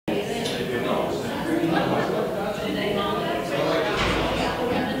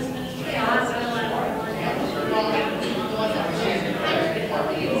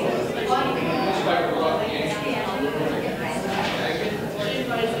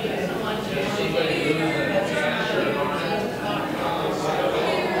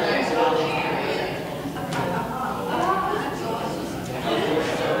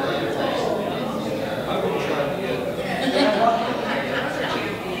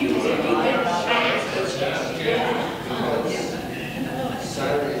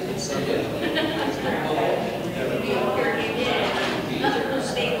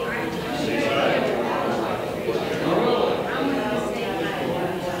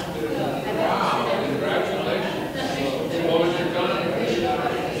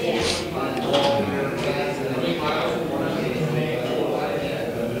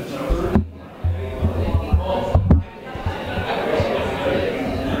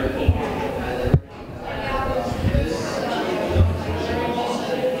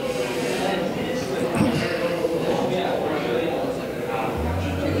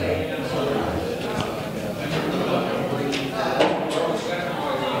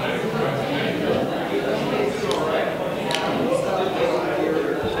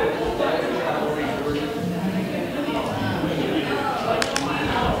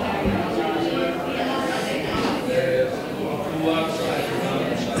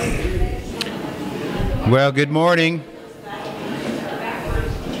Well, good morning.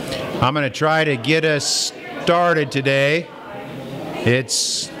 I'm going to try to get us started today.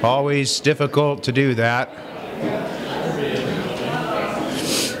 It's always difficult to do that.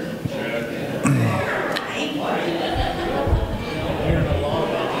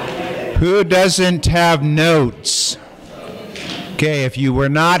 Who doesn't have notes? Okay, if you were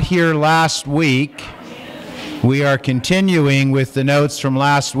not here last week, we are continuing with the notes from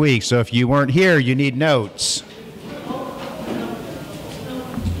last week. So if you weren't here, you need notes.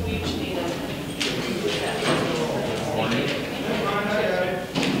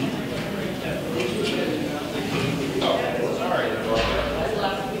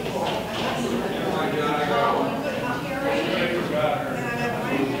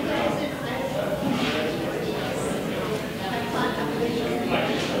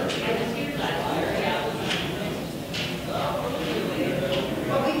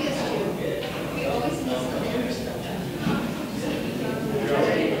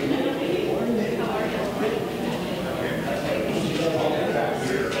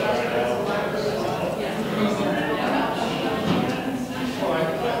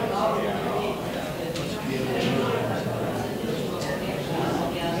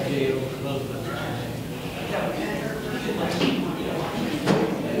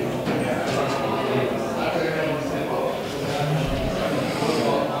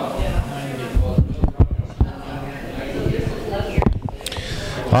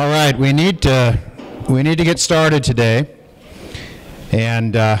 All right, we need to get started today,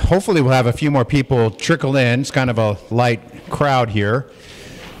 and hopefully we'll have a few more people trickle in. It's kind of a light crowd here,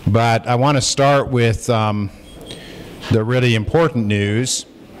 but I want to start with the really important news,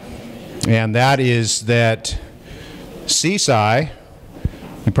 and that is that Seaside,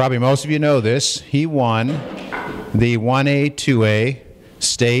 and probably most of you know this, he won the 1A, 2A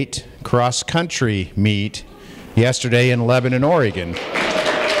state cross-country meet yesterday in Lebanon, Oregon.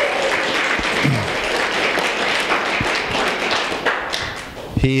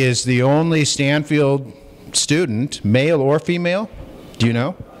 He is the only Stanfield student, male or female, do you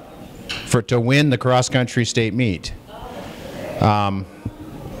know, to win the cross-country state meet. Although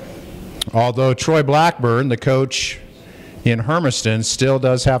Troy Blackburn, the coach in Hermiston, still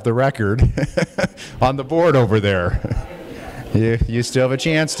does have the record on the board over there. You still have a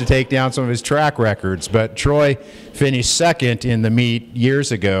chance to take down some of his track records, but Troy finished second in the meet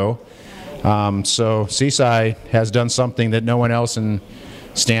years ago. So Seaside has done something that no one else in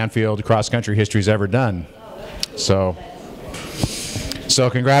Stanfield cross-country history has ever done. So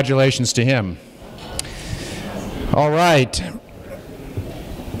congratulations to him. All right.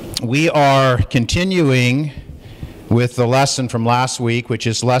 We are continuing with the lesson from last week, which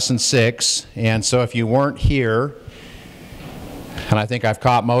is lesson 6. And so if you weren't here, and I think I've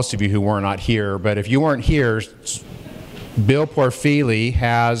caught most of you who were not here, but if you weren't here, Bill Porfili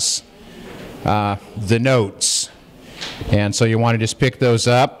has the notes. And so you want to just pick those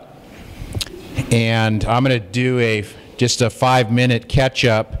up. And I'm going to do just a 5-minute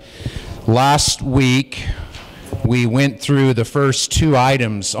catch-up. Last week, we went through the first 2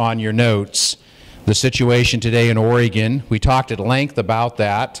 items on your notes. The situation today in Oregon. We talked at length about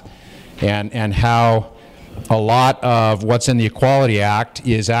that and how a lot of what's in the Equality Act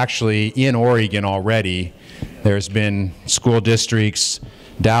is actually in Oregon already. There's been school districts,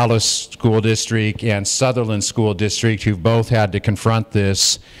 Dallas School District and Sutherland School District, who've both had to confront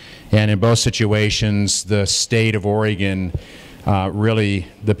this, and in both situations the state of Oregon really,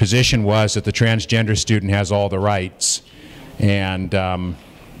 the position was that the transgender student has all the rights, and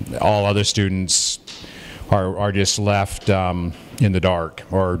all other students are just left in the dark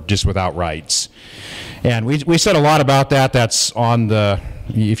or just without rights. And we said a lot about that. That's on the,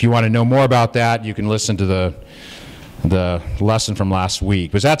 if you want to know more about that, you can listen to the lesson from last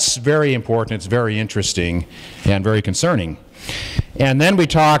week, because that's very important, it's very interesting and very concerning. And then we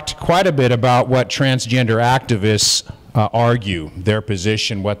talked quite a bit about what transgender activists argue, their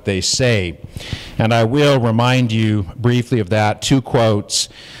position, what they say. And I will remind you briefly of that. 2 quotes.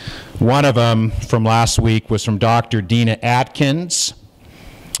 One of them from last week was from Dr. Dina Atkins.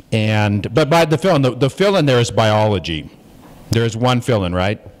 But by the fill-in there is biology. There is one fill-in,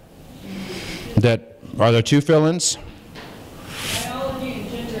 right? Are there 2 fill-ins?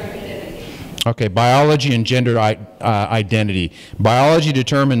 Okay, biology and gender identity. Biology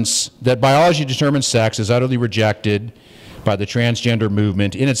determines sex is utterly rejected by the transgender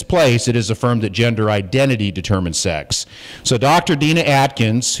movement. In its place, it is affirmed that gender identity determines sex. So Dr. Dina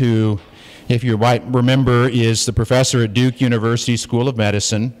Atkins, who, if you might remember, is the professor at Duke University School of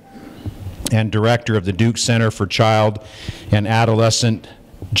Medicine and director of the Duke Center for Child and Adolescent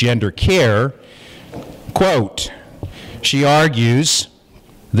Gender Care, Quote, she argues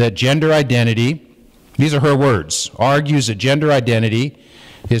that gender identity, these are her words, argues that gender identity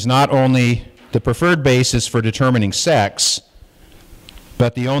is not only the preferred basis for determining sex,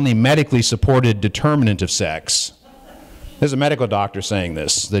 but the only medically supported determinant of sex. There's a medical doctor saying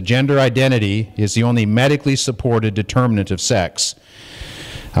this. The gender identity is the only medically supported determinant of sex.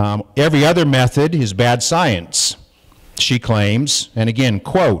 Every other method is bad science, she claims. And again,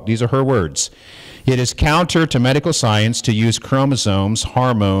 quote, these are her words. It is counter to medical science to use chromosomes,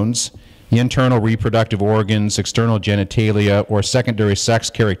 hormones, internal reproductive organs, external genitalia, or secondary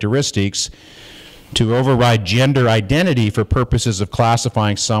sex characteristics to override gender identity for purposes of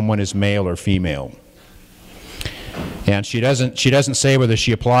classifying someone as male or female. And she doesn't say whether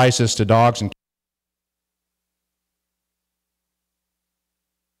she applies this to dogs and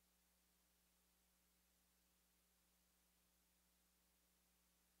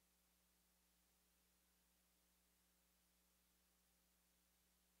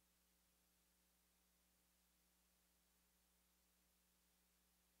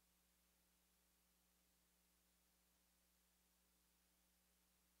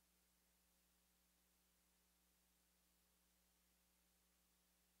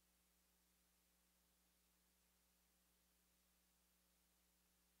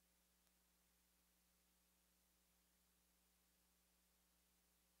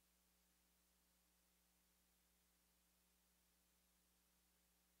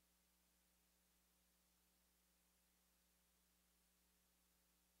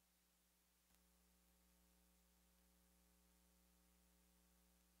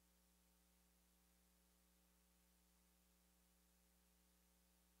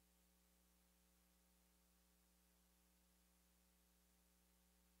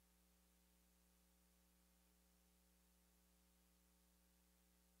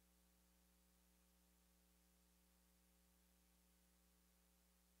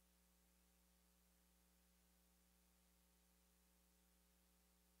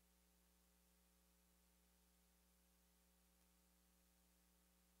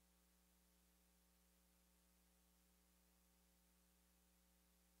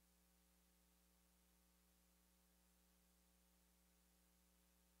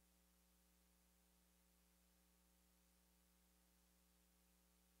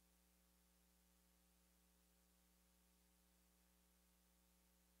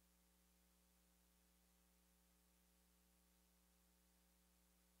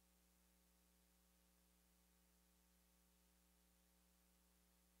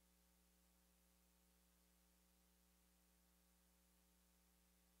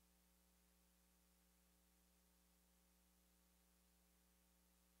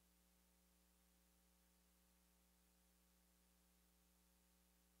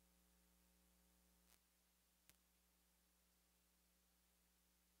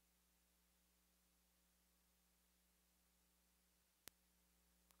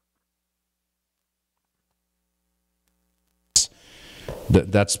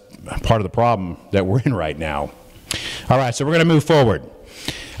that's part of the problem that we're in right now. All right, so we're going to move forward.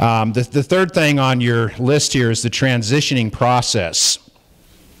 The third thing on your list here is the transitioning process.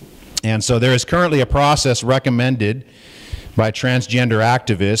 And so there is currently a process recommended by transgender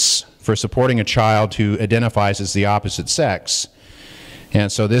activists for supporting a child who identifies as the opposite sex. And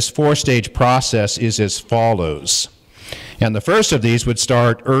so this four-stage process is as follows. And the first of these would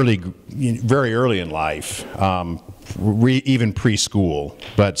start early, very early in life, even preschool,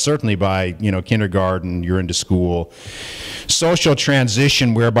 but certainly by kindergarten, you're into school. Social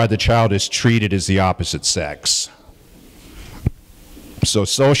transition, whereby the child is treated as the opposite sex. So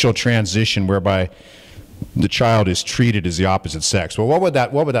social transition, whereby the child is treated as the opposite sex. Well, what would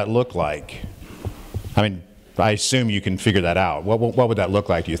that look like? I mean, I assume you can figure that out. What would that look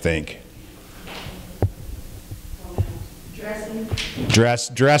like, do you think?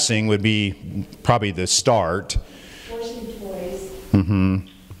 Dressing would be probably the start. Forcing toys. Mm-hmm.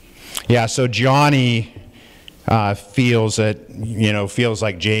 Yeah, so Johnny feels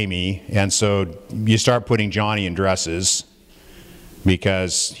like Jamie, and so you start putting Johnny in dresses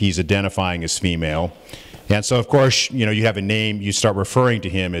because he's identifying as female. And so, of course, you have a name, you start referring to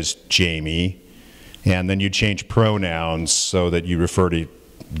him as Jamie, and then you change pronouns so that you refer to,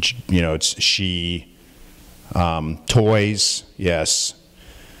 it's she. Toys, yes.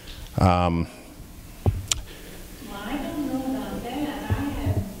 Well, I don't know about that. I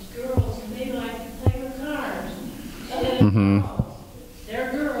have girls and they like to play with cars.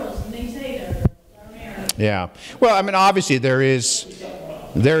 They're girls and they say they're married. Yeah. Well, I mean, obviously there is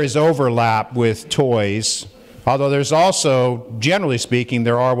overlap with toys Although there's also, generally speaking,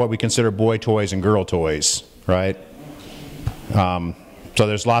 there are what we consider boy toys and girl toys, right? So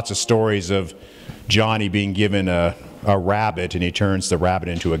there's lots of stories of Johnny being given a rabbit, and he turns the rabbit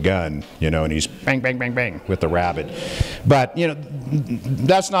into a gun, and he's bang, bang, bang, bang with the rabbit. But,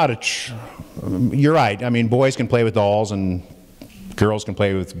 that's not you're right. I mean, boys can play with dolls and girls can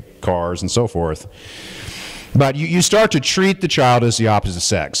play with cars and so forth. But you start to treat the child as the opposite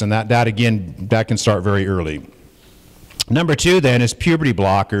sex, and that again, that can start very early. Number 2 then is puberty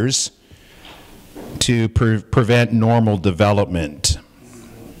blockers to prevent normal development.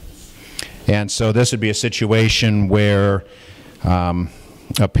 And so this would be a situation where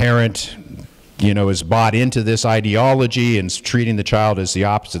a parent, is bought into this ideology and is treating the child as the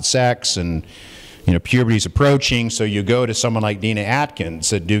opposite sex, and puberty is approaching, so you go to someone like Dina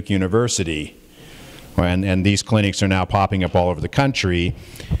Atkins at Duke University. And these clinics are now popping up all over the country.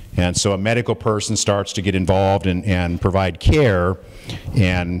 And so a medical person starts to get involved and provide care,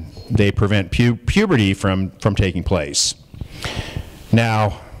 and they prevent puberty from taking place.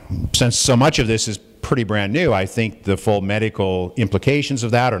 Now, since so much of this is pretty brand new, I think the full medical implications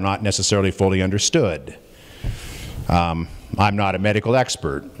of that are not necessarily fully understood. I'm not a medical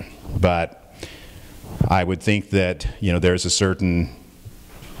expert, but I would think that there's a certain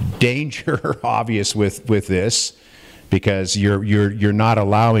danger obvious with this, because you're not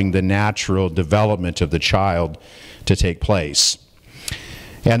allowing the natural development of the child to take place.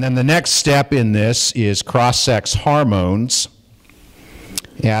 And then the next step in this is cross-sex hormones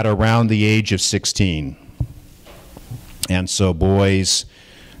at around the age of 16. And so boys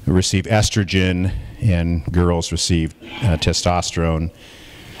receive estrogen and girls receive testosterone,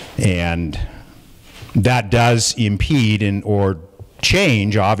 and that does impede or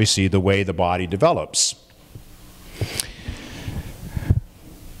change, obviously, the way the body develops.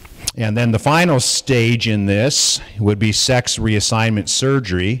 And then the final stage in this would be sex reassignment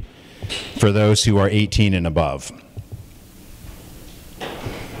surgery for those who are 18 and above.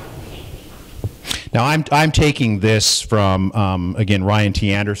 Now, I'm taking this from, again, Ryan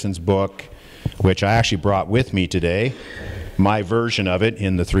T. Anderson's book, which I actually brought with me today, my version of it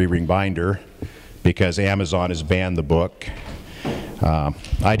in the 3-ring binder, because Amazon has banned the book.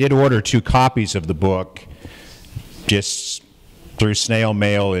 I did order 2 copies of the book just through snail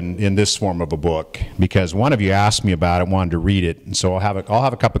mail in this form of a book, because one of you asked me about it, wanted to read it, and so I'll have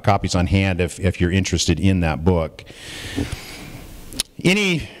a couple of copies on hand if you're interested in that book.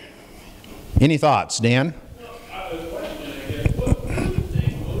 Any thoughts, Dan?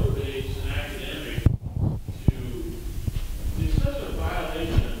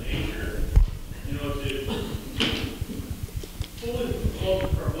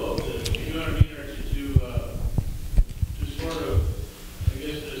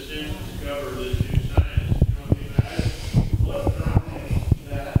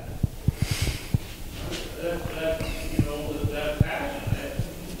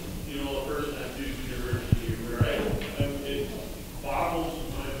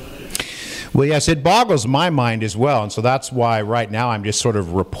 Well, yes, it boggles my mind as well, and so that's why right now I'm just sort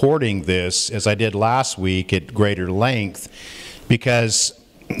of reporting this, as I did last week, at greater length, because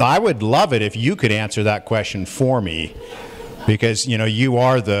I would love it if you could answer that question for me, because you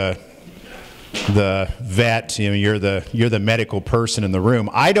are the vet, you're the medical person in the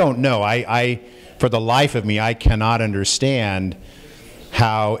room. I don't know. I for the life of me, I cannot understand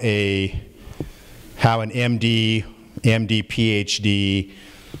how an MD, PhD,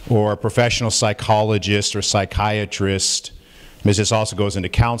 or a professional psychologist or psychiatrist, because this also goes into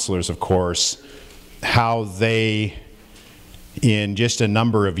counselors, of course, how they, in just a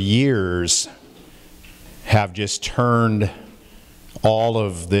number of years, have just turned all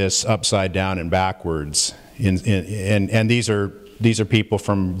of this upside down and backwards. And these are people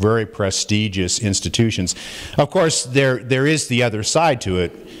from very prestigious institutions. Of course, there is the other side to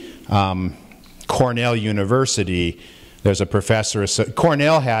it. Cornell University, there's a professor.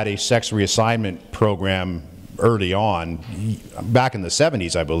 Cornell had a sex reassignment program early on, back in the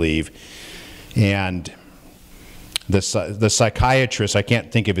 70s, I believe. And the psychiatrist, I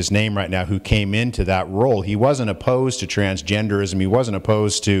can't think of his name right now, who came into that role, he wasn't opposed to transgenderism. He wasn't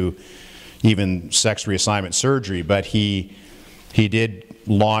opposed to even sex reassignment surgery, but he did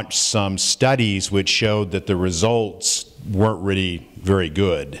launch some studies which showed that the results weren't really very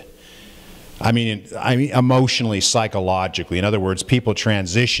good. I mean, emotionally, psychologically. In other words, people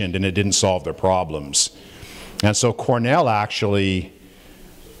transitioned and it didn't solve their problems. And so Cornell actually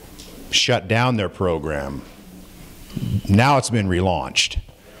shut down their program. Now it's been relaunched.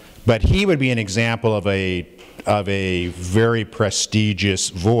 But he would be an example of a very prestigious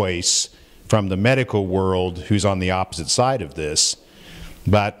voice from the medical world who's on the opposite side of this.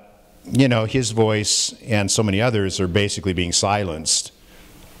 But, you know, his voice and so many others are basically being silenced,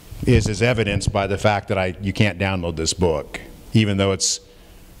 is as evidenced by the fact that you can't download this book, even though it's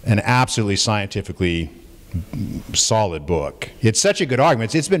an absolutely scientifically solid book. It's such a good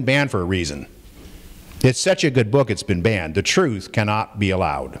argument. It's been banned for a reason. It's such a good book, it's been banned. The truth cannot be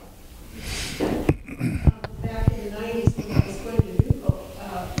allowed. Back in the 90s, when I was going to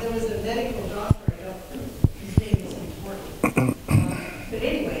Newhope, there was a medical doctor, I don't know, his name is important. But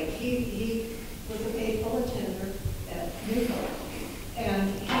anyway, he was a faithful attender at Newhope, and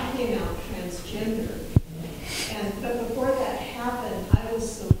he came out transgender. But before that happened, I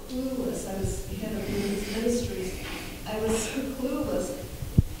was so clueless. I was head of women's ministries. I was so clueless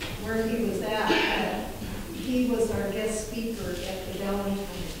where he was at. He was our guest speaker at the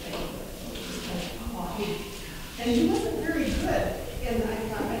Valentine's banquet, which was kind of odd. And he wasn't very good. And I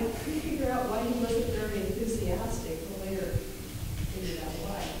couldn't figure out why he wasn't very enthusiastic. But later, figured out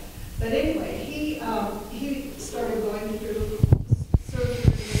why. But anyway, he started going through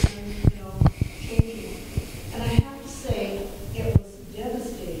surgery and, you know, changing. And I have to say, it was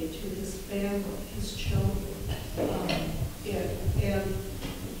devastating to his family, his children.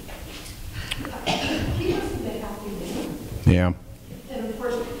 He wasn't a happy man. Yeah. And of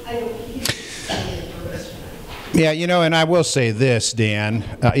course, he didn't say it the first time. Yeah, you know, and I will say this, Dan,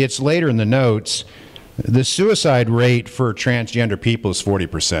 it's later in the notes, the suicide rate for transgender people is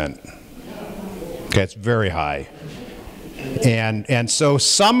 40%. Okay, it's very high. And so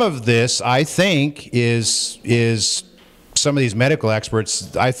some of this, I think, is some of these medical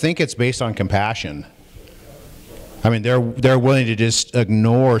experts, I think it's based on compassion. I mean, they're willing to just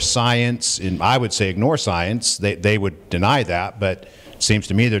ignore science, and I would say ignore science. They would deny that, but it seems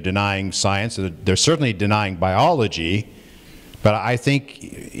to me they're denying science. They're certainly denying biology, but I think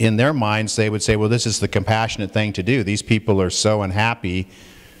in their minds they would say, well, this is the compassionate thing to do. These people are so unhappy,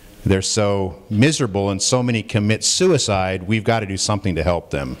 they're so miserable, and so many commit suicide, we've got to do something to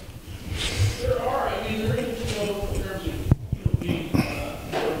help them. There are, I mean, there is, you know, in terms of, you know, being from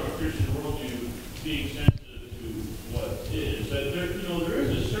a Christian worldview, being sensitive to what is. But there, you know, there is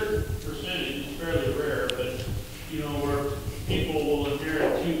a certain percentage, it's fairly rare, but, you know, where people will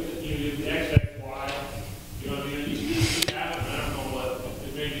inherit you XXY, you know what I mean? These happen, I don't know what,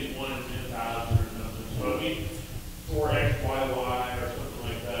 maybe it's 1 in 10,000 or something. So, I mean, or XYY or something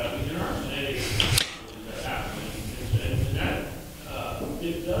like that. I mean, there are genetics that happen. And that,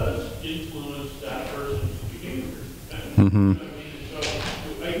 it does influence that person's behavior. Mm-hmm. I mean, so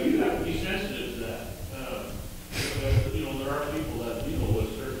like, we have to be sensitive to that. Because, you know, there are people that deal with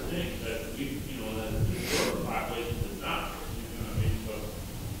certain things that we, you know, that the population does not. You know what I mean? So,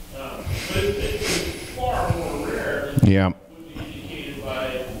 but it's far more rare than would be indicated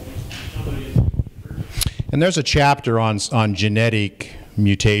by somebody. And there's a chapter on genetic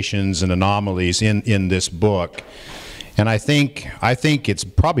mutations and anomalies in this book. And I think it's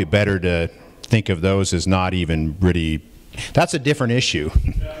probably better to think of those as not even really, that's a different issue.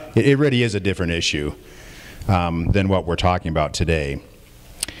 It really is a different issue than what we're talking about today.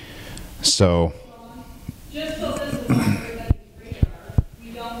 So. Just so this is on everybody's radar,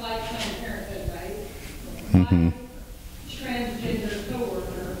 we don't like Planned Parenthood, right? Mm-hmm. My transgender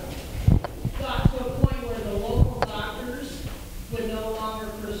coworker got to a point where the local doctors would no longer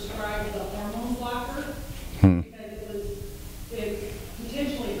prescribe the hormone blocker because it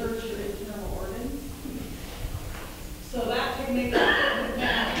potentially hurts your internal organs. So that could make Planned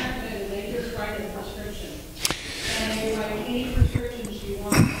Parenthood, and they just write a prescription. And they write any prescriptions you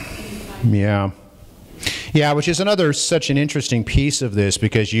want anytime. Yeah. Yeah, which is another such an interesting piece of this,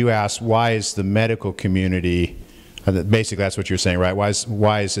 because you asked, why is the medical community, basically that's what you're saying, right? Why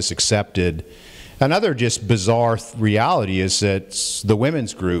is this accepted? Another just bizarre reality is that the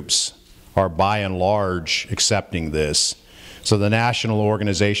women's groups are by and large accepting this. So the National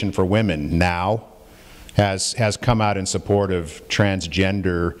Organization for Women now has come out in support of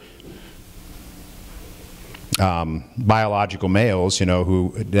transgender biological males, you know,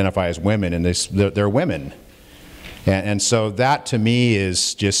 who identify as women, and they're women. And so that to me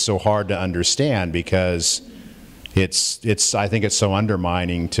is just so hard to understand, because I think it's so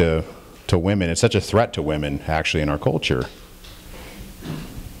undermining to women. It's such a threat to women, actually, in our culture.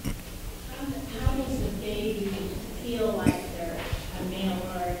 How does a baby feel like they're a male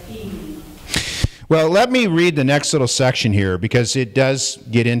or a female? Well, let me read the next little section here, because it does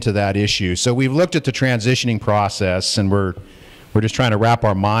get into that issue. So we've looked at the transitioning process, and we're just trying to wrap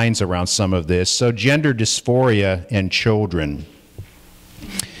our minds around some of this. So gender dysphoria and children.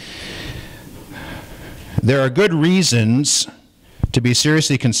 There are good reasons to be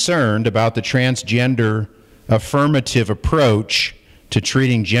seriously concerned about the transgender affirmative approach to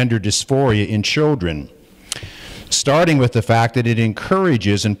treating gender dysphoria in children, starting with the fact that it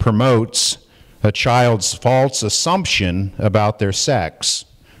encourages and promotes a child's false assumption about their sex.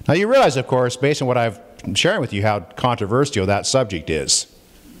 Now you realize, of course, based on what I'm sharing with you, how controversial that subject is.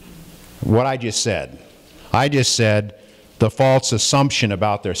 What I just said. I just said the false assumption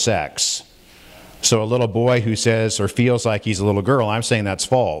about their sex. So a little boy who says or feels like he's a little girl, I'm saying that's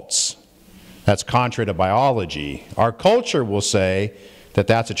false. That's contrary to biology. Our culture will say that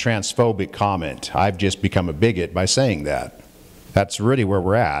that's a transphobic comment. I've just become a bigot by saying that. That's really where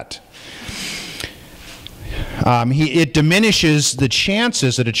we're at. It diminishes the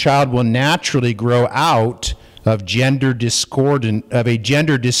chances that a child will naturally grow out of a gender discordant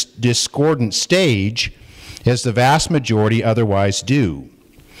stage, as the vast majority otherwise do.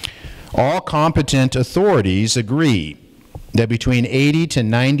 All competent authorities agree that between 80 to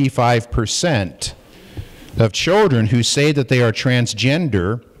 95% of children who say that they are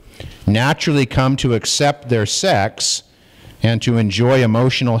transgender naturally come to accept their sex and to enjoy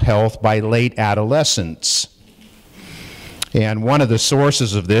emotional health by late adolescence. And one of the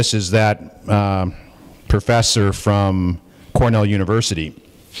sources of this is that professor from Cornell University.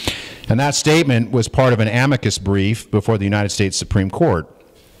 And that statement was part of an amicus brief before the United States Supreme Court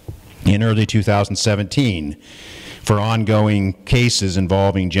in early 2017 for ongoing cases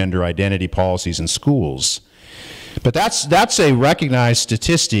involving gender identity policies in schools. But that's a recognized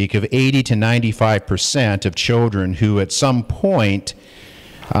statistic of 80 to 95% of children who at some point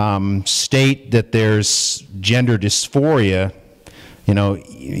state that there's gender dysphoria,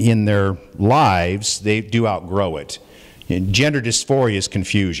 in their lives. They do outgrow it. Gender dysphoria is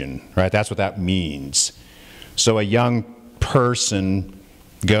confusion, right? That's what that means. So a young person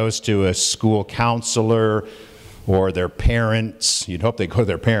goes to a school counselor or their parents, you'd hope they go to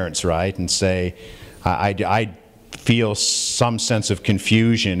their parents, right, and say, I feel some sense of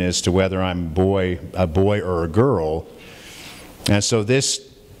confusion as to whether I'm a boy or a girl. And so this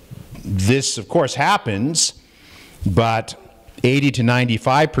of course happens, but 80 to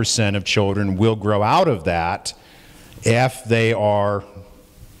 95% of children will grow out of that if they are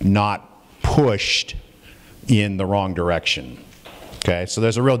not pushed in the wrong direction. Okay, so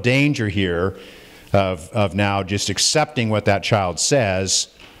there's a real danger here of now just accepting what that child says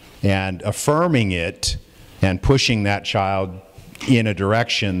and affirming it and pushing that child in a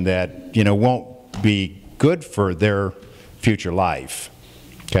direction that, won't be good for their future life.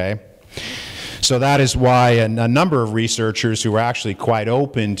 Okay? So that is why a number of researchers who are actually quite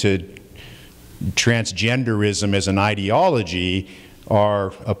open to transgenderism as an ideology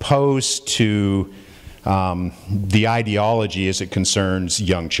are opposed to the ideology as it concerns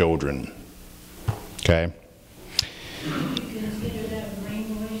young children. Okay? Do you consider that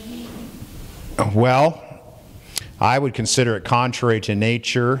brainwashing? Well, I would consider it contrary to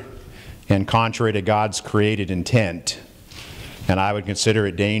nature and contrary to God's created intent. And I would consider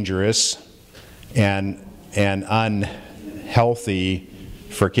it dangerous and unhealthy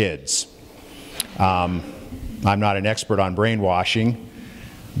for kids. I'm not an expert on brainwashing,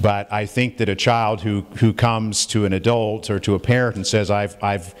 but I think that a child who comes to an adult or to a parent and says,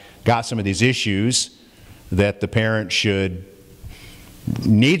 I've got some of these issues, that the parent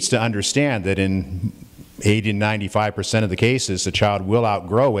needs to understand that in 80 to 95% of the cases, the child will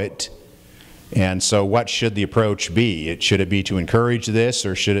outgrow it. And so what should the approach be? Should it be to encourage this,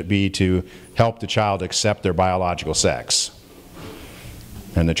 or should it be to help the child accept their biological sex?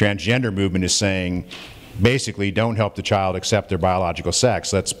 And the transgender movement is saying, basically, don't help the child accept their biological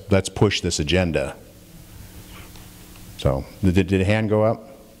sex. Let's push this agenda. So, did a hand go up?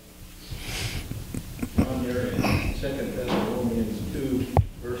 On there in 2 Thessalonians 2,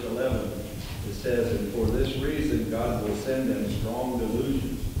 verse 11, it says, "And for this reason God will send them strong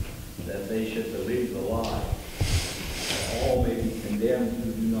delusions, that they should believe the lie. That all may be condemned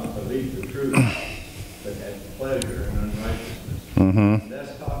who do not believe the truth, but have pleasure in unrighteousness." Mm-hmm.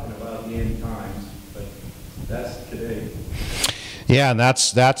 That's talking about the end times, but that's today. Yeah, and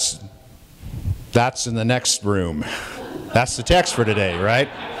that's in the next room. That's the text for today, right?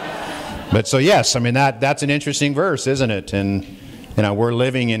 But so yes, I mean that's an interesting verse, isn't it? And we're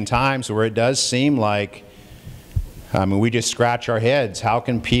living in times where it does seem like, we just scratch our heads. How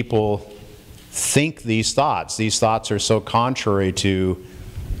can people think these thoughts? These thoughts are so contrary to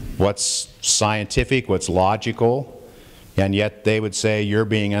what's scientific, what's logical, and yet they would say you're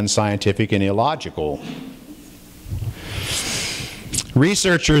being unscientific and illogical.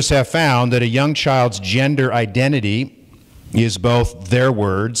 Researchers have found that a young child's gender identity is both, their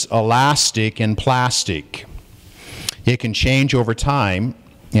words, elastic and plastic. It can change over time,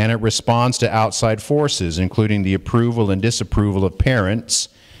 and it responds to outside forces, including the approval and disapproval of parents,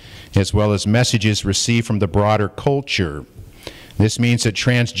 as well as messages received from the broader culture. This means that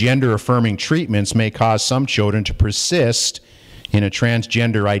transgender affirming treatments may cause some children to persist in a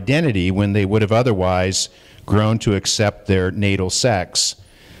transgender identity when they would have otherwise grown to accept their natal sex.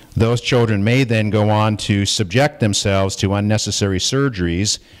 Those children may then go on to subject themselves to unnecessary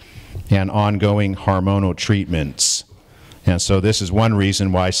surgeries and ongoing hormonal treatments. And so this is one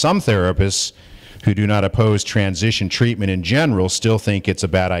reason why some therapists who do not oppose transition treatment in general still think it's a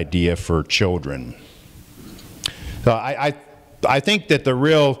bad idea for children. So I think that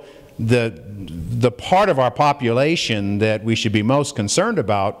the part of our population that we should be most concerned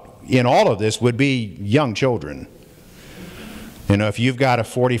about in all of this would be young children. You know, if you've got a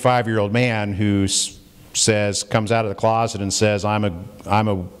 45-year-old man who comes out of the closet and says, I'm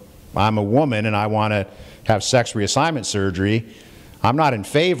a woman and I want to have sex reassignment surgery, I'm not in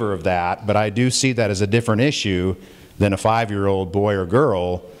favor of that, but I do see that as a different issue than a 5-year-old boy or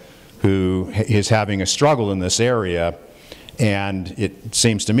girl who is having a struggle in this area. And it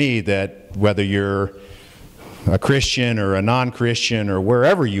seems to me that whether you're a Christian or a non-Christian or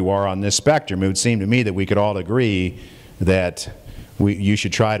wherever you are on this spectrum, it would seem to me that we could all agree that you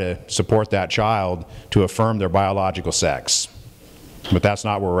should try to support that child to affirm their biological sex. But that's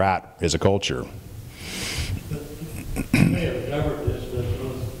not where we're at as a culture. You may have covered this, but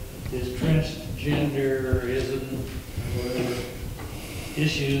is transgenderism or whatever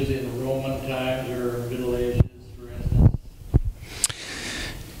issues in Roman times or Middle Ages, for instance?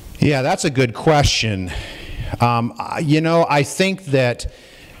 Yeah, that's a good question. You know, I think that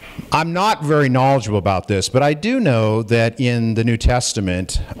I'm not very knowledgeable about this, but I do know that in the New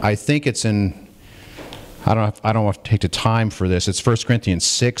Testament, I think it's in, I don't want to take the time for this, it's 1 Corinthians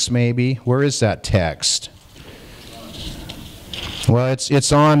 6 maybe. Where is that text? Well,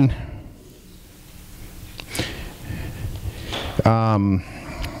 it's on 1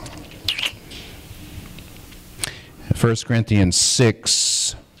 Corinthians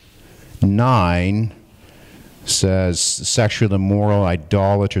 6:9 says, sexually immoral,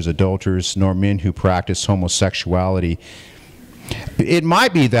 idolaters, adulterers, nor men who practice homosexuality. It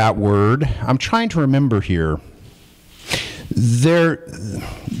might be that word. I'm trying to remember here. There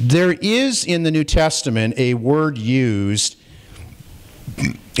is in the New Testament a word used,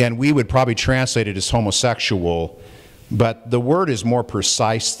 and we would probably translate it as homosexual, but the word is more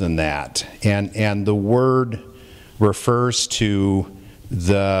precise than that. And the word refers to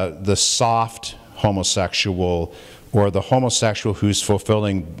the soft homosexual, or the homosexual who's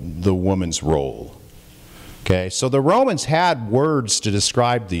fulfilling the woman's role. Okay, so the Romans had words to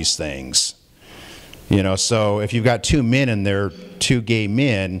describe these things. You know, so if you've got two men and they're two gay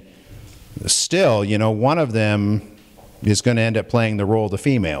men, still, you know, one of them is going to end up playing the role of the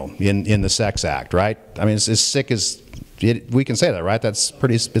female in the sex act, right? I mean, it's as sick as we can say that, right? It's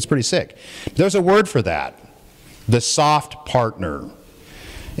pretty sick. There's a word for that, the soft partner.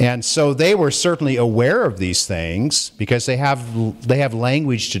 And so they were certainly aware of these things because they have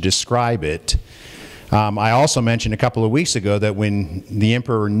language to describe it. I also mentioned a couple of weeks ago that when the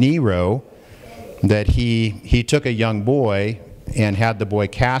Emperor Nero, that he took a young boy and had the boy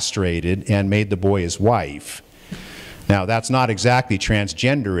castrated and made the boy his wife. Now, that's not exactly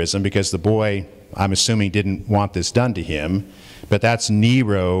transgenderism because the boy, I'm assuming, didn't want this done to him, but that's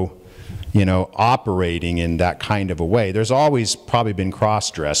Nero, you know, operating in that kind of a way. There's always probably been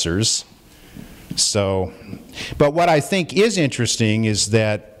cross-dressers. So, but what I think is interesting is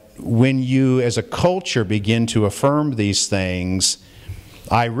that when you, as a culture, begin to affirm these things,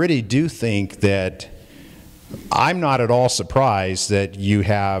 I really do think that I'm not at all surprised that you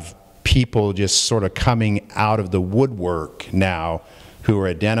have people just sort of coming out of the woodwork now who are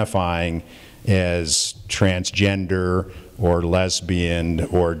identifying as transgender or lesbian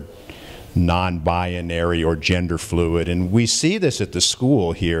or non-binary or gender fluid. And we see this at the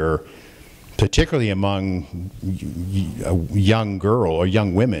school here, particularly among young girl or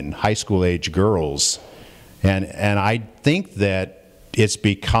young women, high school age girls. And I think that it's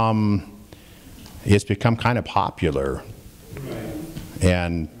become kind of popular.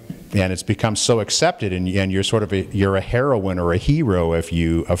 And it's become so accepted, and you're sort of you're a heroine or a hero if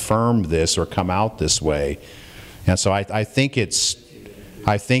you affirm this or come out this way. And so I think it's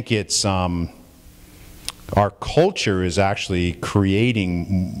our culture is actually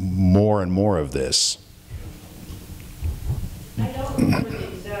creating more and more of this. I don't remember the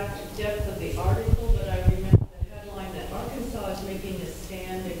exact depth of the article, but I remember the headline that Arkansas is making a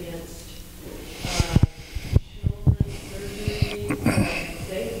stand against children's surgery.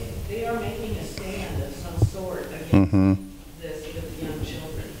 They are making a stand of some sort against this with young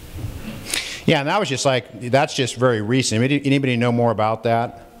children. Yeah, and that was just like, that's just very recent. Anybody know more about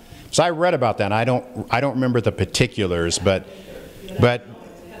that? So I read about that. I don't remember the particulars, but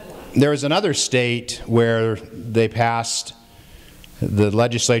there was another state where they passed, the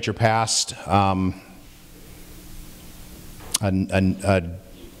legislature passed a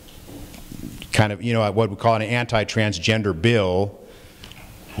kind of, what we call an anti-transgender bill,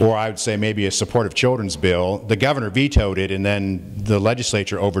 or I would say maybe a supportive children's bill. The governor vetoed it, and then the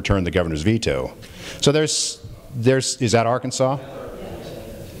legislature overturned the governor's veto. So is that Arkansas?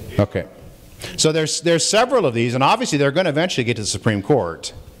 Okay. So there's several of these, and obviously they're going to eventually get to the Supreme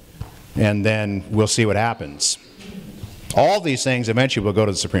Court, and then we'll see what happens. All these things eventually will go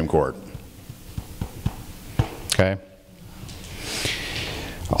to the Supreme Court. Okay.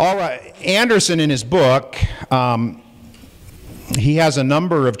 All right. Anderson, in his book, he has a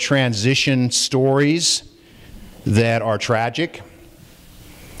number of transition stories that are tragic,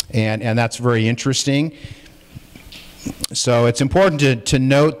 and that's very interesting. So it's important to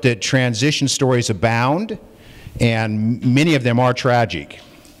note that transition stories abound, and many of them are tragic.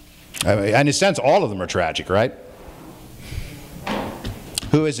 In a sense, all of them are tragic, right?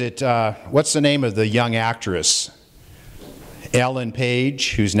 Who is it? What's the name of the young actress? Ellen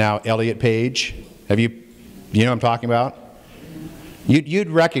Page, who's now Elliot Page. You know what I'm talking about? You'd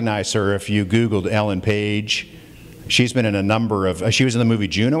recognize her if you Googled Ellen Page. She's been in a number of, she was in the movie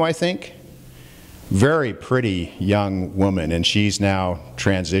Juno, I think. Very pretty young woman, and she's now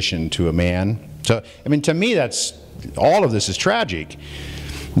transitioned to a man. So, I mean, to me, all of this is tragic.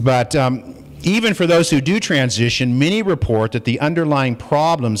 But even for those who do transition, many report that the underlying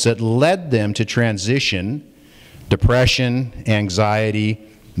problems that led them to transition, depression, anxiety,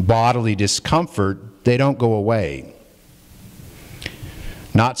 bodily discomfort, they don't go away.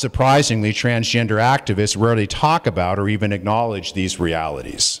 Not surprisingly, transgender activists rarely talk about or even acknowledge these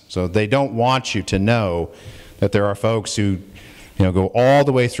realities. So they don't want you to know that there are folks who go all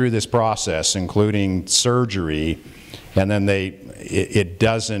the way through this process, including surgery, and then it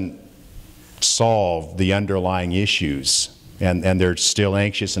doesn't solve the underlying issues, and they're still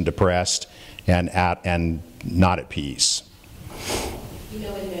anxious and depressed and not at peace. In the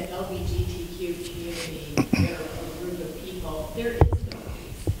LGBTQ community, there are a group of people, there is no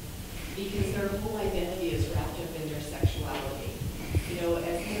peace, because their whole identity is wrapped up in their sexuality.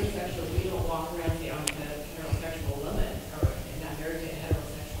 As heterosexuals, we don't walk around saying, I'm a heterosexual woman, or I'm married to a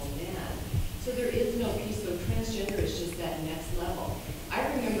heterosexual man. So there is no peace. So transgender is just that next level. I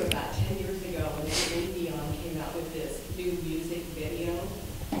remember about 10 years ago when Dion came out with this new music video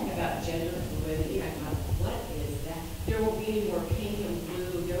about gender fluidity. I thought, what is that? There won't be any more pink and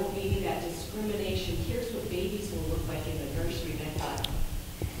blue. There won't be any of that discrimination. Here's what babies will look like in the nursery. And I thought,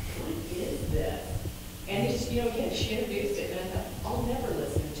 what is this? And it's, again, she introduced it, and I thought, I'll never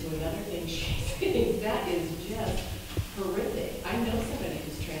listen to another thing she's saying. That is just horrific. I know somebody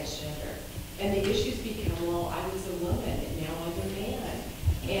who's transgender, and the issues become, well, I was a woman, and now I'm a man.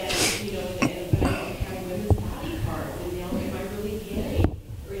 And, but I don't have women's body parts, and now am I really gay?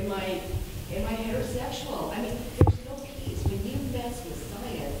 Or am I heterosexual? I mean, there's no peace. When you mess with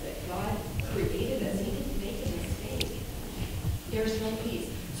science that God created us, He didn't make a mistake. There's no peace.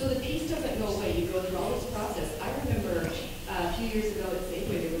 So the peace doesn't go away. You go through all this process. I remember a few years ago at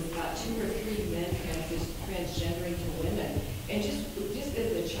Safeway, there was about 2 or 3 men transgendering to women. And just as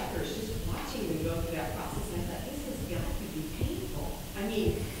the checkers, just watching them go through that process, I thought, this has got to be painful. I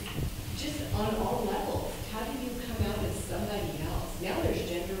mean, just on all levels. How do you come out as somebody else? Now there's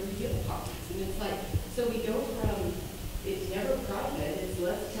gender reveal parties. And it's like, so we go from, it's never private, it's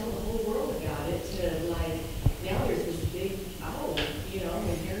let's tell the whole world about it, to like, now there's this big,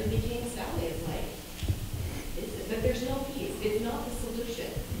 when Harry became Sally, it's like, but there's no peace. It's not the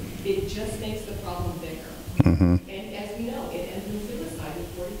solution. It just makes the problem bigger. Mm-hmm. And as we know, it ends in suicide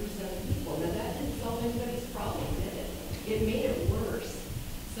with 40% of people. Now that didn't solve anybody's problem, did it? It made it worse.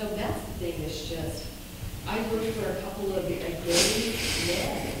 So that's the thing that's just, I worked for a couple of gay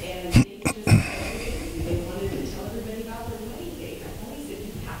men, and they wanted to tell everybody about their wedding date. I always said,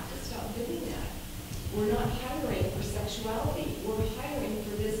 you have to stop doing that. We're not hiring for sexuality. We're hiring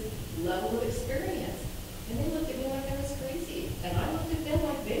for this level of experience. And they looked at me like I was crazy. And I looked at them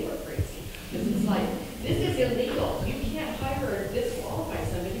like they were crazy. Because it's like, this is illegal. You can't hire or disqualify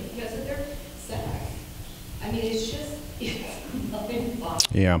somebody because of their sex. I mean, it's just, it's nothing but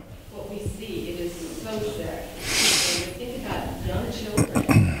what we see. It is so sick. And think about young children.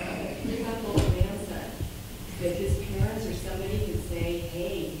 Think about little grandson. That his parents or somebody could say,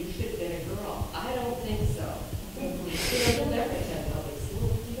 hey, you should have been a girl. I don't think so. He'll never attend public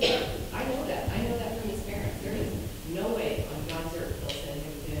school. I know that. I know that from his parents. There is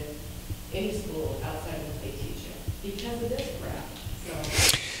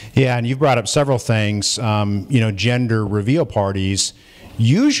Yeah, and you've brought up several things, gender reveal parties.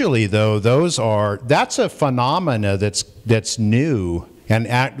 Usually, though, that's a phenomena that's new, and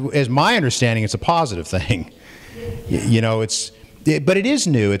as my understanding, it's a positive thing. But it is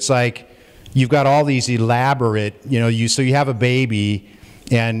new. It's like you've got all these elaborate, so you have a baby,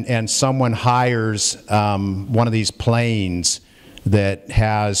 and someone hires one of these planes that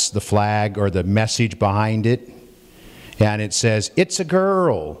has the flag or the message behind it, and it says, "It's a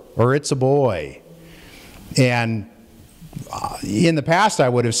girl," or "It's a boy." And in the past, I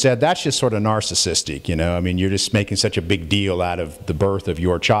would have said that's just sort of narcissistic, you're just making such a big deal out of the birth of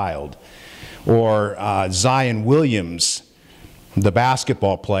your child. Or Zion Williams, the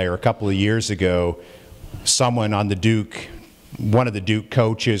basketball player, a couple of years ago, someone on the Duke, one of the Duke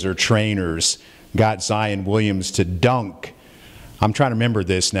coaches or trainers, got Zion Williams to dunk. I'm trying to remember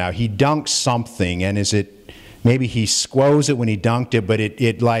this now. He dunked something, and maybe he squoze it when he dunked it, but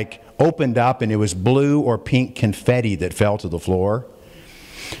it like opened up and it was blue or pink confetti that fell to the floor.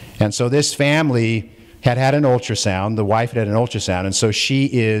 And so this family had an ultrasound. The wife had an ultrasound, and so she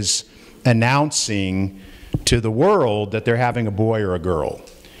is announcing to the world that they're having a boy or a girl.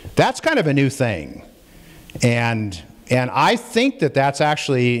 That's kind of a new thing. And I think that that's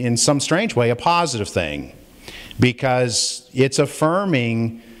actually, in some strange way, a positive thing, because it's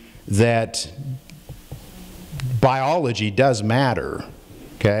affirming that biology does matter,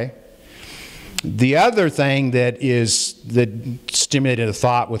 okay? The other thing that stimulated a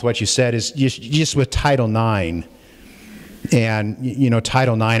thought with what you said is just with Title IX. And,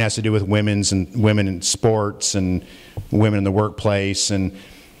 Title IX has to do with women in sports and women in the workplace. And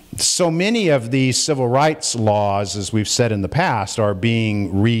so many of these civil rights laws, as we've said in the past, are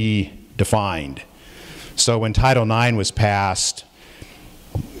being redefined. So when Title IX was passed,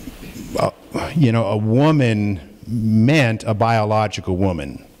 a woman meant a biological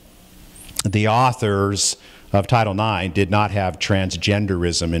woman. The authors of Title IX did not have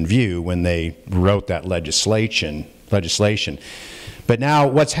transgenderism in view when they wrote that legislation. But now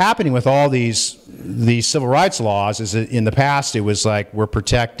what's happening with all these civil rights laws is that in the past it was like we're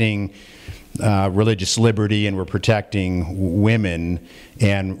protecting religious liberty and we're protecting women,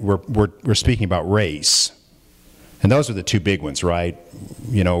 and we're speaking about race. And those are the two big ones, right?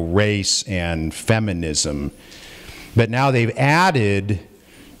 Race and feminism. But now they've added,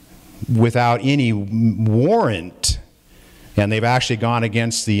 without any warrant, and they've actually gone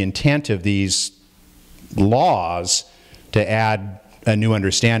against the intent of these laws, to add a new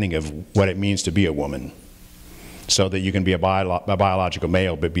understanding of what it means to be a woman, so that you can be a biological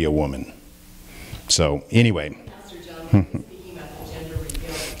male but be a woman. So anyway. Pastor John, speaking about the gender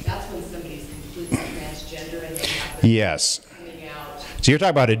reveal, that's when somebody's completely transgender and they have yes. coming out. So you're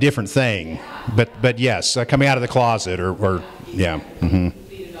talking about a different thing, but yes, coming out of the closet or yeah. Mm-hmm.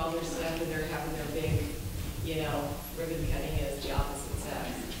 Completed all their stuff and they're having their big, ribbon cutting as the opposite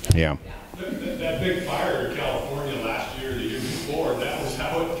sex. Yeah. That big fire in California last year, the year before, that was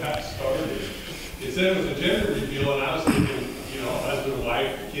how it got started. It said it was a gender reveal, and I was thinking, husband,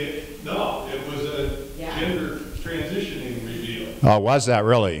 wife, kid. No, it was a gender transitioning reveal. Oh, was that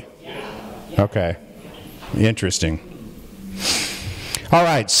really? Yeah. Okay. Interesting. All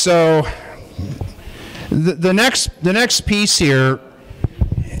right, so the next piece here,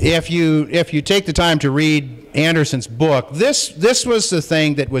 if you take the time to read Anderson's book, this was the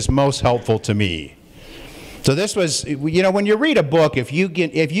thing that was most helpful to me. So this was, when you read a book, if you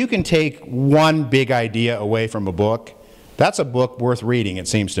can take one big idea away from a book, that's a book worth reading, it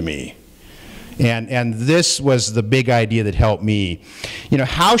seems to me. And this was the big idea that helped me.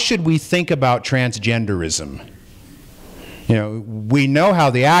 How should we think about transgenderism? We know how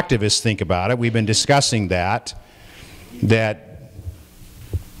the activists think about it. We've been discussing that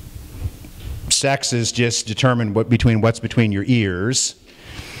sex is just determined what's between your ears.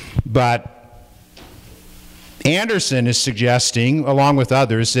 But Anderson is suggesting, along with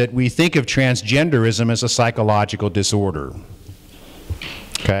others, that we think of transgenderism as a psychological disorder.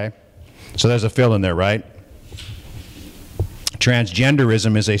 Okay? So there's a fill in there, right?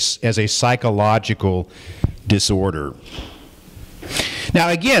 Transgenderism is a psychological disorder. Now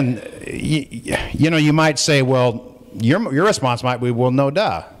again, you might say, well, your response might be, well, no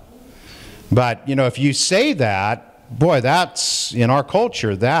duh. But, if you say that, boy, that's, in our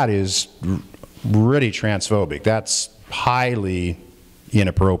culture, that is really transphobic. That's highly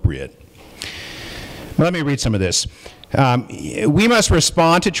inappropriate. Let me read some of this. We must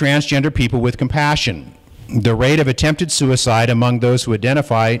respond to transgender people with compassion. The rate of attempted suicide among those who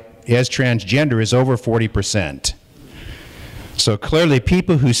identify as transgender is over 40%. So clearly,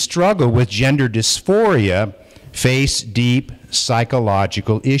 people who struggle with gender dysphoria face deep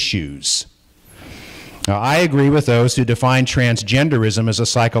psychological issues. Now, I agree with those who define transgenderism as a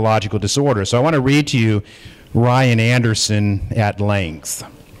psychological disorder. So I want to read to you Ryan Anderson at length.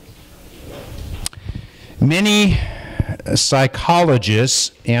 Many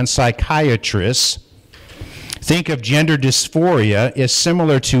psychologists and psychiatrists think of gender dysphoria as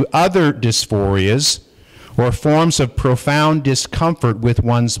similar to other dysphorias or forms of profound discomfort with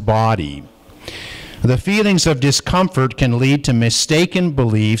one's body. The feelings of discomfort can lead to mistaken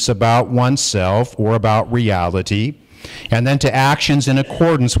beliefs about oneself or about reality, and then to actions in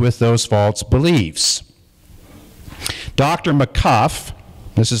accordance with those false beliefs. Dr. McCuff,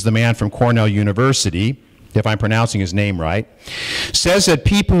 this is the man from Cornell University, if I'm pronouncing his name right, says that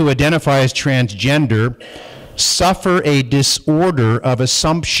people who identify as transgender suffer a disorder of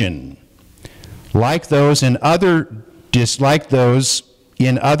assumption, like those in other disorders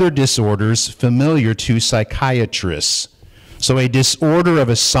familiar to psychiatrists. So a disorder of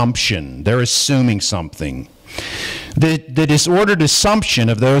assumption. They're assuming something. The disordered assumption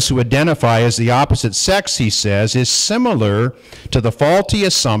of those who identify as the opposite sex, he says, is similar to the faulty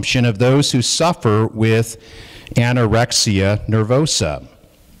assumption of those who suffer with anorexia nervosa,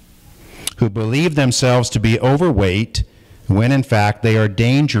 who believe themselves to be overweight when in fact they are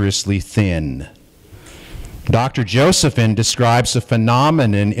dangerously thin. Dr. Josephson describes the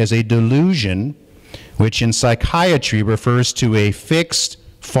phenomenon as a delusion, which in psychiatry refers to a fixed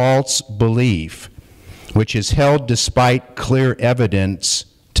false belief, which is held despite clear evidence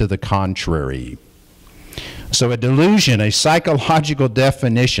to the contrary. So a delusion, a psychological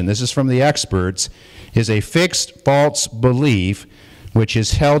definition, this is from the experts, is a fixed false belief which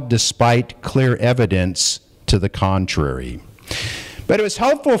is held despite clear evidence to the contrary. But it was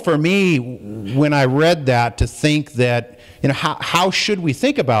helpful for me when I read that to think that, how should we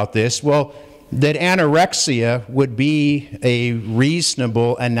think about this? Well, that anorexia would be a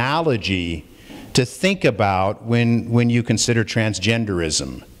reasonable analogy to think about when you consider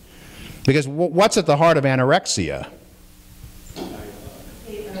transgenderism. Because what's at the heart of anorexia?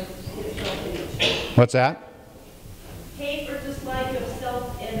 What's that? Hate or dislike of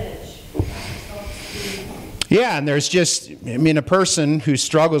self-image. Yeah, and there's a person who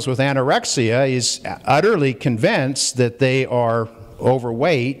struggles with anorexia is utterly convinced that they are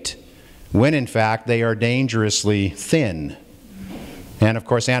overweight when in fact they are dangerously thin. And of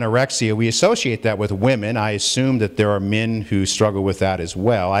course, anorexia, we associate that with women. I assume that there are men who struggle with that as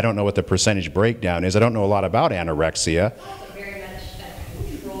well. I don't know what the percentage breakdown is. I don't know a lot about anorexia. Also very much a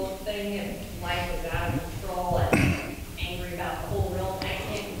control thing, and life is out of control, and angry about the whole realm. I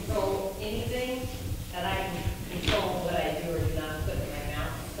can't control anything, and I can control what I do or do not put in my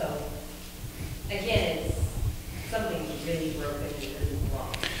mouth. So again, it's something really broken and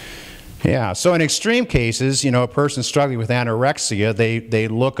wrong. Yeah, so in extreme cases, a person struggling with anorexia, they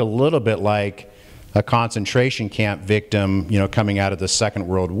look a little bit like a concentration camp victim, coming out of the Second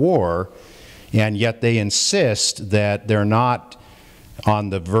World War, and yet they insist that they're not on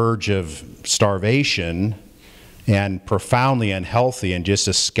the verge of starvation and profoundly unhealthy and just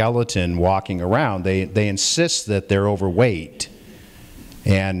a skeleton walking around. They insist that they're overweight.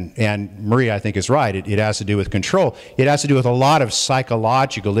 And Maria, I think, is right. It has to do with control. It has to do with a lot of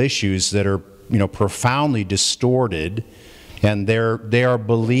psychological issues that are, profoundly distorted, and they are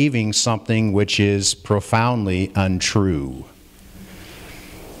believing something which is profoundly untrue.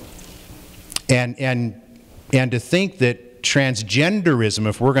 And to think that transgenderism,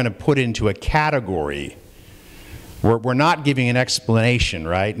 if we're going to put it into a category, we're not giving an explanation,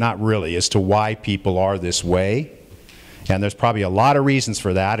 right? Not really, as to why people are this way. And there's probably a lot of reasons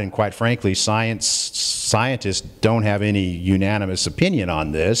for that, and quite frankly, scientists don't have any unanimous opinion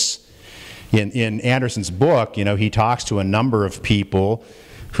on this. In Anderson's book, he talks to a number of people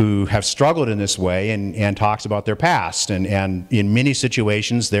who have struggled in this way and talks about their past. And in many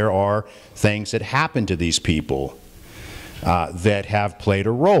situations, there are things that happen to these people that have played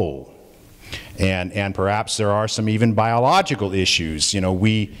a role. And perhaps there are some even biological issues.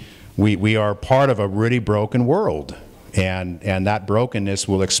 We are part of a really broken world. And that brokenness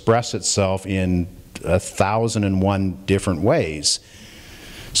will express itself in 1,001 different ways.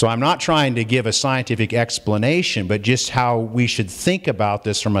 So I'm not trying to give a scientific explanation, but just how we should think about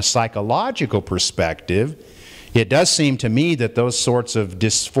this from a psychological perspective. It does seem to me that those sorts of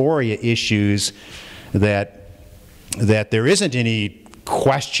dysphoria issues that there isn't any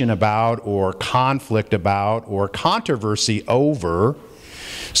question about or conflict about or controversy over.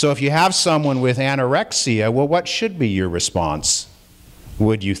 So if you have someone with anorexia, well, what should be your response,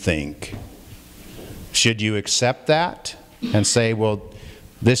 would you think? Should you accept that and say, well,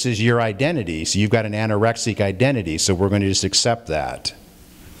 This is your identity. So you've got an anorexic identity, so we're going to just accept that.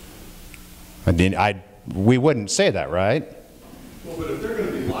 I mean, we wouldn't say that, right? Well, but if they're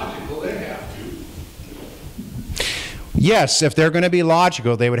going to be logical, they have to. Yes, if they're going to be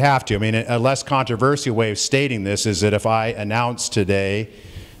logical, they would have to. I mean, a less controversial way of stating this is that if I announce today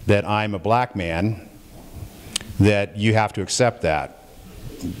that I'm a black man, that you have to accept that,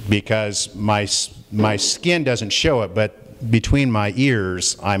 because my skin doesn't show it, but between my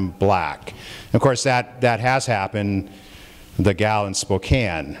ears, I'm black. Of course, that has happened. The gal in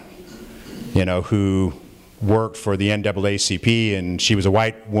Spokane, you know, who worked for the NAACP, and she was a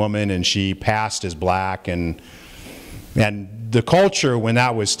white woman, and she passed as black, and the culture, when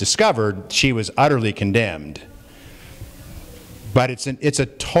that was discovered, she was utterly condemned. But it's a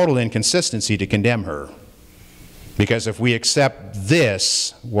total inconsistency to condemn her, because if we accept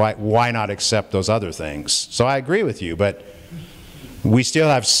this, why not accept those other things? So I agree with you, but we still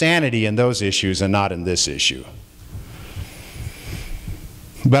have sanity in those issues and not in this issue.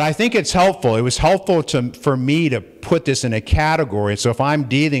 But I think it's helpful. It was helpful for me to put this in a category. So if I'm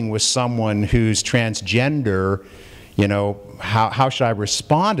dealing with someone who's transgender, you know, how should I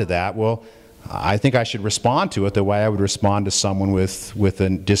respond to that? Well, I think I should respond to it the way I would respond to someone with a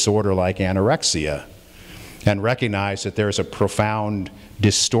disorder like anorexia, and recognize that there's a profound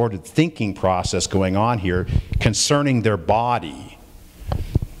distorted thinking process going on here concerning their body.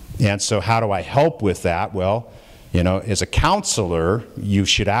 And so how do I help with that? Well, you know, as a counselor, you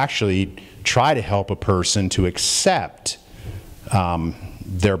should actually try to help a person to accept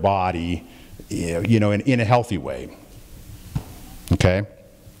their body, you know, in a healthy way. Okay?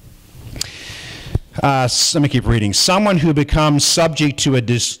 Let me keep reading. Someone who becomes subject to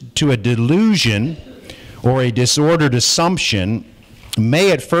a delusion or a disordered assumption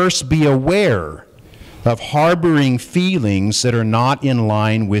may at first be aware of harboring feelings that are not in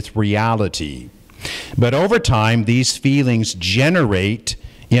line with reality. But over time, these feelings generate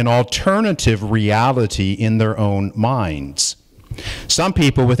an alternative reality in their own minds. Some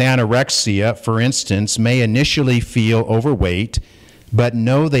people with anorexia, for instance, may initially feel overweight, but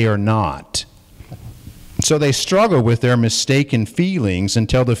know they are not. So they struggle with their mistaken feelings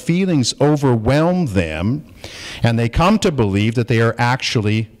until the feelings overwhelm them, and they come to believe that they are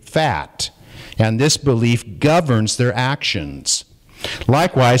actually fat. And this belief governs their actions.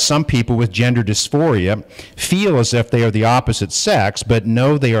 Likewise, some people with gender dysphoria feel as if they are the opposite sex, but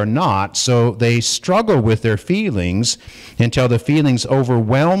know they are not, so they struggle with their feelings until the feelings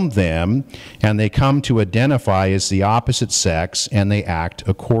overwhelm them, and they come to identify as the opposite sex, and they act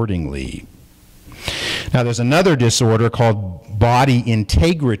accordingly. Now, there's another disorder called body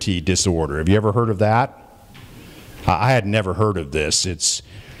integrity disorder. Have you ever heard of that? I had never heard of this. It's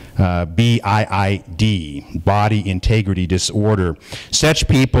BIID, body integrity disorder. Such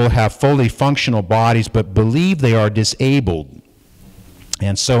people have fully functional bodies but believe they are disabled,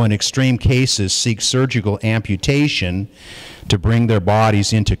 and so in extreme cases seek surgical amputation to bring their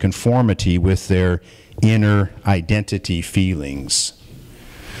bodies into conformity with their inner identity feelings.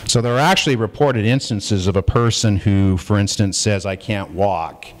 So there are actually reported instances of a person who, for instance, says, I can't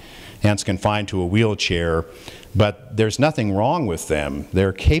walk, and is confined to a wheelchair, but there's nothing wrong with them.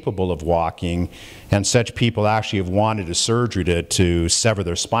 They're capable of walking, and such people actually have wanted a surgery to sever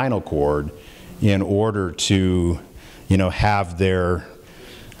their spinal cord in order to, you know, have their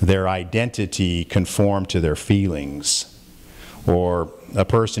identity conform to their feelings. Or a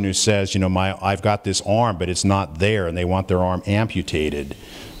person who says, you know, I've got this arm, but it's not there, and they want their arm amputated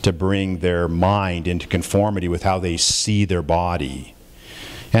to bring their mind into conformity with how they see their body.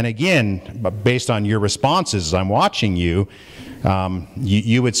 And again, based on your responses as I'm watching you,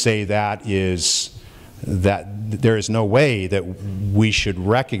 you would say that there is no way that we should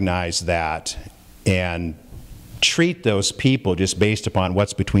recognize that and treat those people just based upon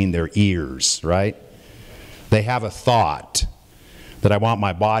what's between their ears, right? They have a thought that I want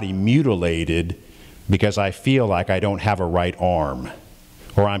my body mutilated because I feel like I don't have a right arm,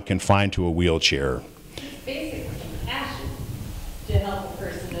 or I'm confined to a wheelchair. Basically, passion to help a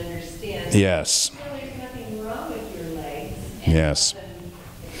person understand. Yes. So there's nothing wrong with your legs. Yes.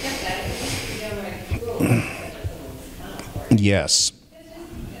 Except that it's downright cruel to set someone's count. Yes.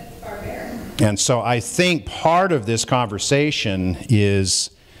 It's barbaric. And so I think part of this conversation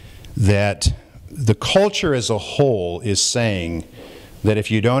is that the culture as a whole is saying that if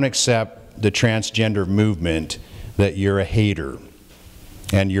you don't accept the transgender movement, that you're a hater,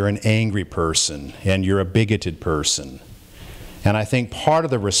 and you're an angry person, and you're a bigoted person. And I think part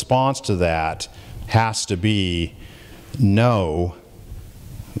of the response to that has to be, no,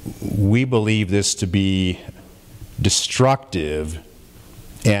 we believe this to be destructive,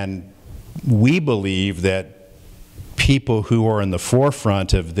 And we believe that people who are in the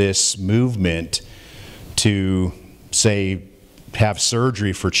forefront of this movement to, say, have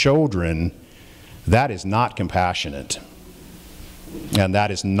surgery for children, that is not compassionate. And that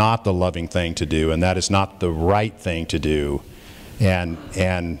is not the loving thing to do, and that is not the right thing to do.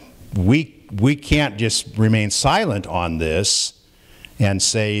 And we can't just remain silent on this and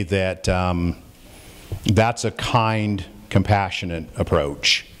say that that's a kind, compassionate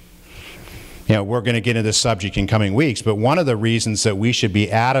approach. You know, we're going to get into this subject in coming weeks, but one of the reasons that we should be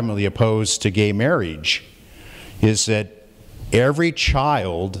adamantly opposed to gay marriage is that every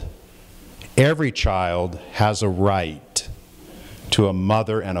child has a right to a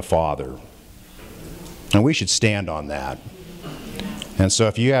mother and a father. And we should stand on that. And so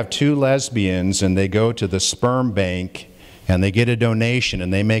if you have two lesbians and they go to the sperm bank and they get a donation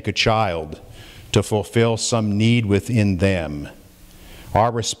and they make a child to fulfill some need within them,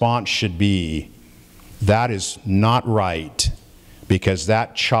 our response should be, that is not right, because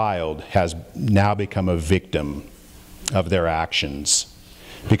that child has now become a victim of their actions,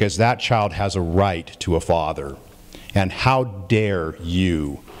 because that child has a right to a father. And how dare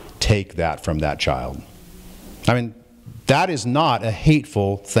you take that from that child? I mean, that is not a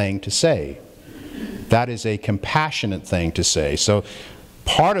hateful thing to say. That is a compassionate thing to say. So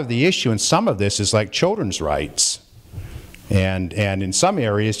part of the issue in some of this is like children's rights. And in some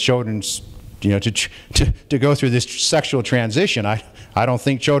areas, children's, you know, to go through this sexual transition, I don't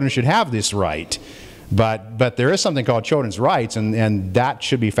think children should have this right. But there is something called children's rights, and that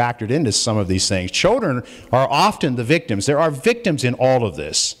should be factored into some of these things. Children are often the victims. There are victims in all of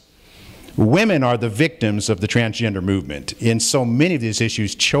this. Women are the victims of the transgender movement. In so many of these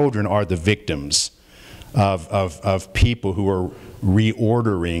issues, children are the victims of people who are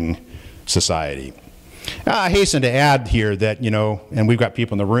reordering society. I hasten to add here that, you know, and we've got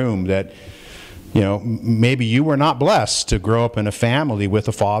people in the room that, you know, maybe you were not blessed to grow up in a family with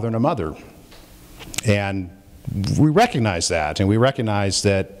a father and a mother. And we recognize that, and we recognize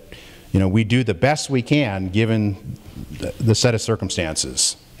that, you know, we do the best we can given the set of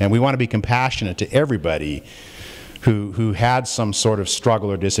circumstances. And we want to be compassionate to everybody who had some sort of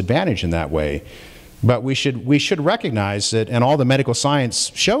struggle or disadvantage in that way. But we should recognize that, and all the medical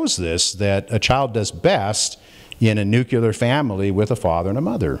science shows this, that a child does best in a nuclear family with a father and a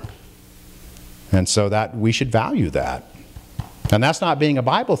mother. And so that we should value that. And that's not being a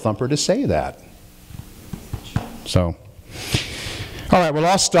Bible thumper to say that. So, all right, well,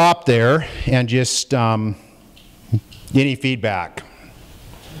 I'll stop there and just any feedback.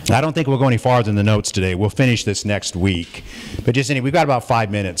 I don't think we'll go any farther in the notes today. We'll finish this next week. But just we've got about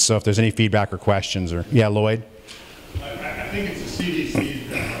 5 minutes, so if there's any feedback or questions, or, yeah, Lloyd? I think it's the CDC's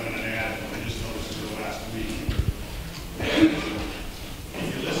been running an ad, I just noticed it last week.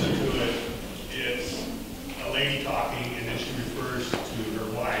 If you listen to it, it's a lady talking, and then she refers to her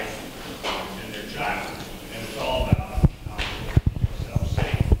wife and their child. And it's all about how to keep yourself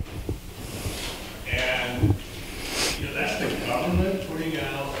safe. And, you know, that's the government putting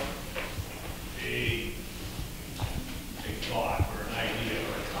out a thought or an idea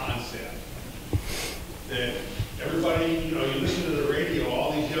or a concept that everybody, you know, you listen to the radio,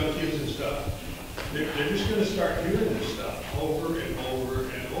 all these young kids and stuff, they're just going to start hearing this stuff over and over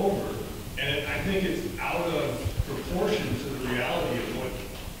and over. And I think it's out of proportion to the reality of what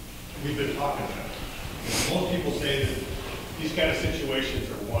we've been talking about. Most people say that these kind of situations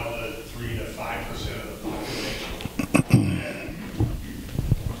are 1 to 3 to 5% of the population. And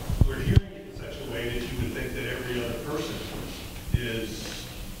we're hearing it in such a way that you would think that every other person is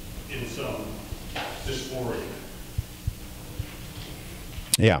in some dysphoria.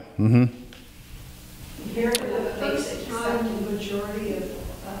 Yeah. Mm-hmm. Here, for the first time, the majority of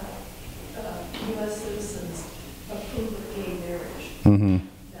U.S. citizens approve of gay marriage. Mm-hmm.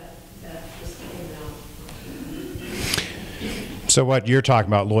 That just came out. So what you're talking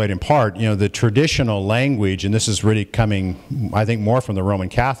about, Lloyd, in part, you know, the traditional language, and this is really coming, I think, more from the Roman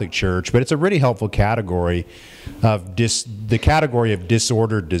Catholic Church, but it's a really helpful category of the category of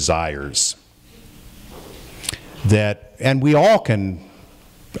disordered desires. That, and we all can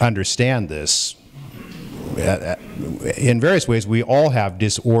understand this. In various ways, we all have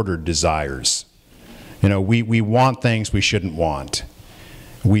disordered desires. You know, we want things we shouldn't want.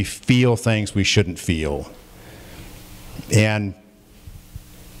 We feel things we shouldn't feel. And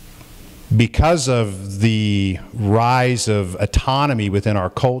because of the rise of autonomy within our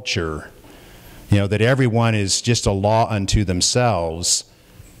culture, you know, that everyone is just a law unto themselves,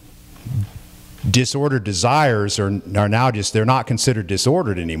 disordered desires are now just, they're not considered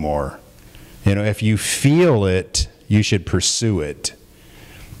disordered anymore. You know, if you feel it, you should pursue it.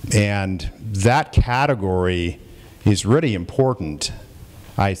 And that category is really important,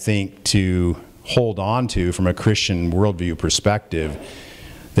 I think, to hold on to from a Christian worldview perspective,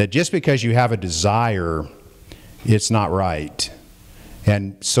 that just because you have a desire, it's not right.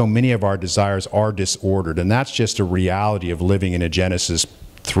 And so many of our desires are disordered, and that's just a reality of living in a Genesis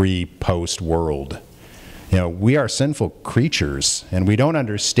 3 post world. You know, we are sinful creatures, and we don't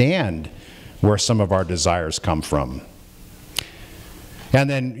understand where some of our desires come from. And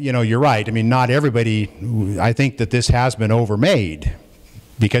then, you know, you're right. I mean, not everybody, I think that this has been overmade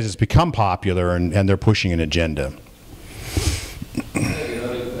because it's become popular and they're pushing an agenda. The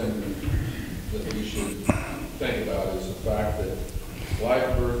other thing that we should think about is the fact that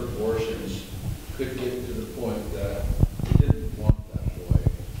live birth abortions could get to the point that we didn't want that way.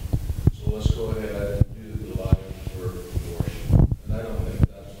 So let's go ahead and do the live birth abortion. And I don't think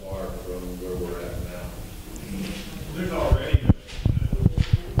that's far from where we're at now. There's already a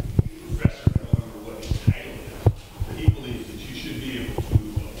professor, I don't remember what his title is, but he believes that you should be able to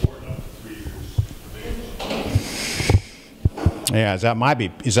abort up to 3 years of age. Yeah,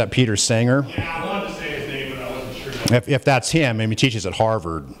 is that Peter Sanger? Yeah, I wanted to say his name, but I wasn't sure. If that's him, I mean, he teaches at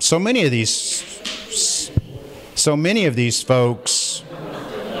Harvard. So many of these folks,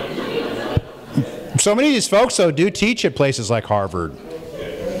 though, do teach at places like Harvard.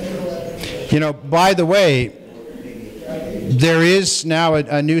 You know, by the way, there is now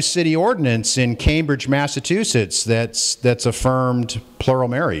a new city ordinance in Cambridge, Massachusetts that's affirmed plural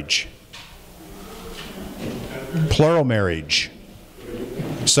marriage. Plural marriage.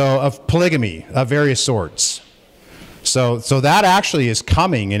 So of polygamy of various sorts. So that actually is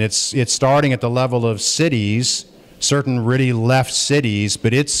coming, and it's starting at the level of cities, certain really left cities,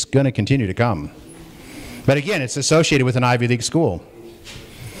 but it's going to continue to come. But again, it's associated with an Ivy League school.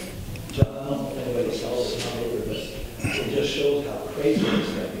 John, I don't know if anybody saw this number, but it just shows how crazy this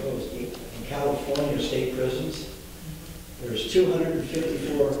stuff goes. In California state prisons, there's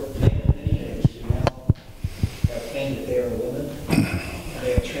 254 men and inmates who now have claimed that they are women, and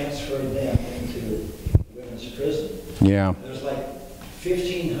they have transferred them into women's prison. Yeah. There's like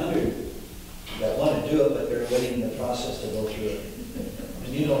 1,500 that want to do it, but they're waiting the process to go through it.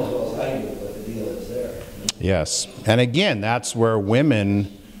 And you know as well as I do what the deal is there. Yes. And again, that's where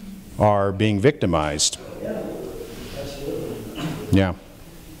women are being victimized. Yeah, absolutely. Yeah.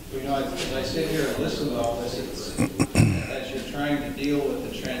 You know, as I sit here and listen to all this, as you're trying to deal with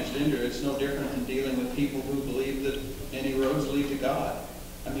the transgender, it's no different than dealing with people who believe that any roads lead to God.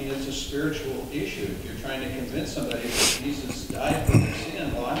 I mean, it's a spiritual issue. If you're trying to convince somebody that Jesus died for their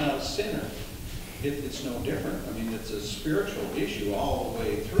sin, well, I'm not a sinner. It's no different. I mean, it's a spiritual issue all the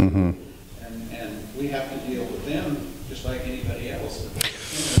way through. Mm-hmm. And we have to deal with them just like anybody else. That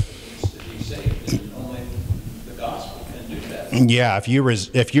needs to be saved, and only the gospel can do that. Yeah, if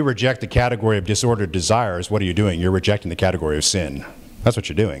you reject the category of disordered desires, what are you doing? You're rejecting the category of sin. That's what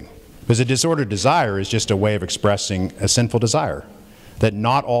you're doing. Because a disordered desire is just a way of expressing a sinful desire. That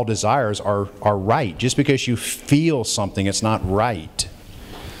not all desires are right. Just because you feel something, it's not right.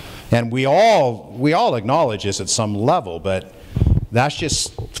 And we all acknowledge this at some level, but that's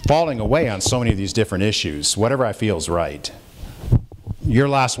just falling away on so many of these different issues. Whatever I feel is right. Your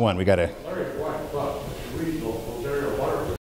last one, we got to...